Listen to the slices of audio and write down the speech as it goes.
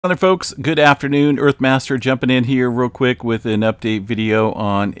Other folks, good afternoon. Earthmaster jumping in here real quick with an update video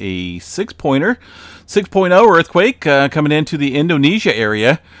on a 6.0 earthquake coming into the Indonesia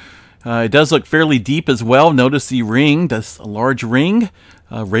area. It does look fairly deep as well. Notice the ring, that's a large ring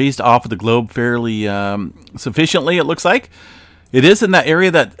raised off of the globe fairly sufficiently, it looks like. It is in that area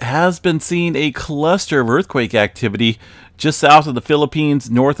that has been seeing a cluster of earthquake activity just south of the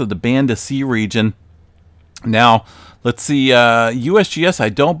Philippines, north of the Banda Sea region. Now, let's see, USGS, I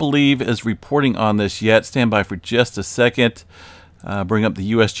don't believe, is reporting on this yet. Stand by for just a second. Bring up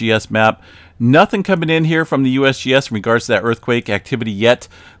the USGS map. Nothing coming in here from the USGS in regards to that earthquake activity yet.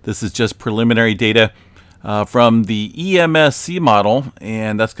 This is just preliminary data from the EMSC model,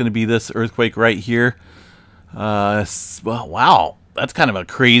 and that's going to be this earthquake right here. Well, wow, that's kind of a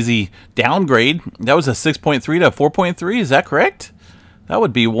crazy downgrade. That was a 6.3 to 4.3, is that correct? That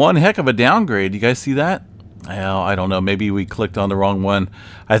would be one heck of a downgrade. You guys see that? Well, I don't know. Maybe we clicked on the wrong one.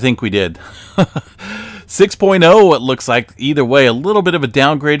 I think we did. 6.0, it looks like. Either way, a little bit of a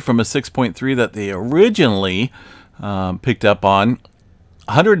downgrade from a 6.3 that they originally picked up on.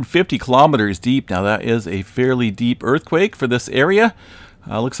 150 kilometers deep. Now, that is a fairly deep earthquake for this area.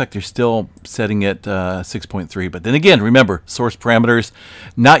 Looks like they're still setting it 6.3. But then again, remember, source parameters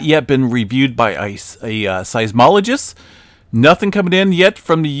not yet been reviewed by a seismologist. Nothing coming in yet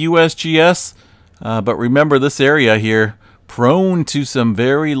from the USGS. But remember, this area here, prone to some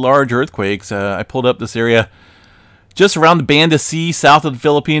very large earthquakes. I pulled up this area just around the Banda Sea, south of the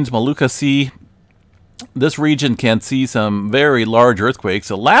Philippines, Molucca Sea. This region can see some very large earthquakes.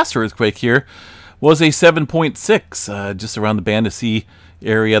 The last earthquake here was a 7.6, just around the Banda Sea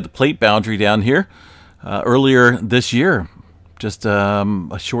area, the plate boundary down here, earlier this year, just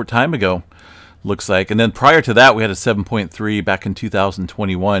a short time ago. Looks like. And then prior to that, we had a 7.3 back in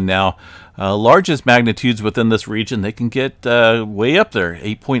 2021. Now, largest magnitudes within this region, they can get way up there.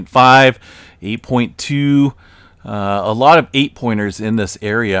 8.5, 8.2, a lot of 8-pointers in this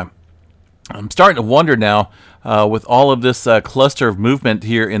area. I'm starting to wonder now, with all of this cluster of movement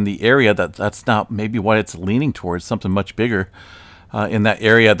here in the area, that's not maybe what it's leaning towards, something much bigger in that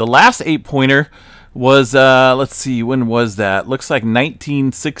area. The last 8-pointer was, let's see, when was that? Looks like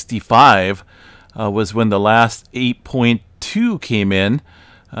 1965. Was when the last 8.2 came in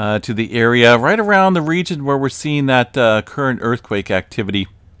to the area, right around the region where we're seeing that current earthquake activity.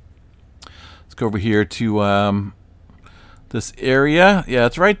 Let's go over here to this area. Yeah,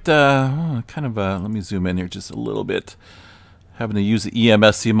 it's right, kind of, let me zoom in here just a little bit. Having to use the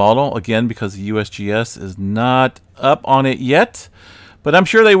EMSC model, again, because the USGS is not up on it yet. But I'm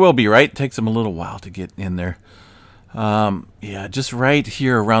sure they will be, right? It takes them a little while to get in there. Yeah, just right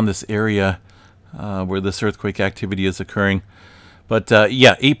here around this area. Where this earthquake activity is occurring. But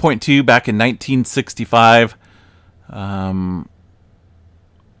yeah, 8.2 back in 1965.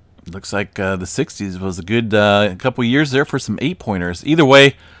 Looks like the 60s was a good couple years there for some 8-pointers. Either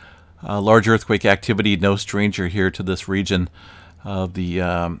way, large earthquake activity, no stranger here to this region of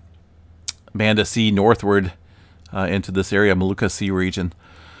the Banda Sea northward into this area, Molucca Sea region.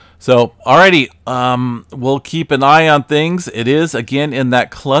 So, alrighty, we'll keep an eye on things. It is, again, in that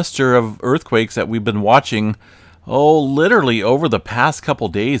cluster of earthquakes that we've been watching, literally over the past couple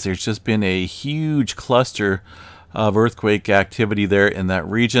days. There's just been a huge cluster of earthquake activity there in that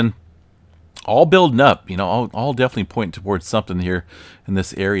region. All building up, you know, all definitely pointing towards something here in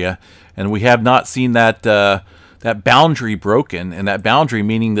this area. And we have not seen that, that boundary broken, and that boundary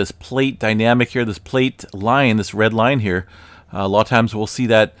meaning this plate dynamic here, this plate line, this red line here. A lot of times we'll see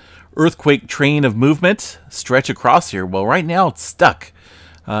that earthquake train of movement stretch across here. Well, right now it's stuck.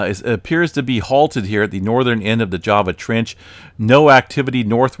 It appears to be halted here at the northern end of the Java Trench. No activity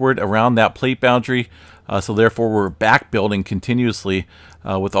northward around that plate boundary. So therefore we're back building continuously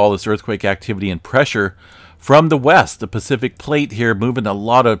with all this earthquake activity and pressure from the west. The Pacific plate here moving a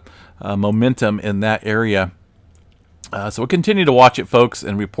lot of momentum in that area. So we'll continue to watch it, folks,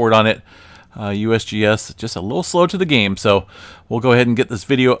 and report on it. USGS just a little slow to the game, so we'll go ahead and get this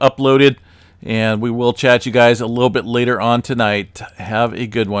video uploaded, and we will chat you guys a little bit later on tonight. Have a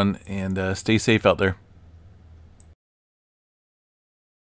good one, and stay safe out there.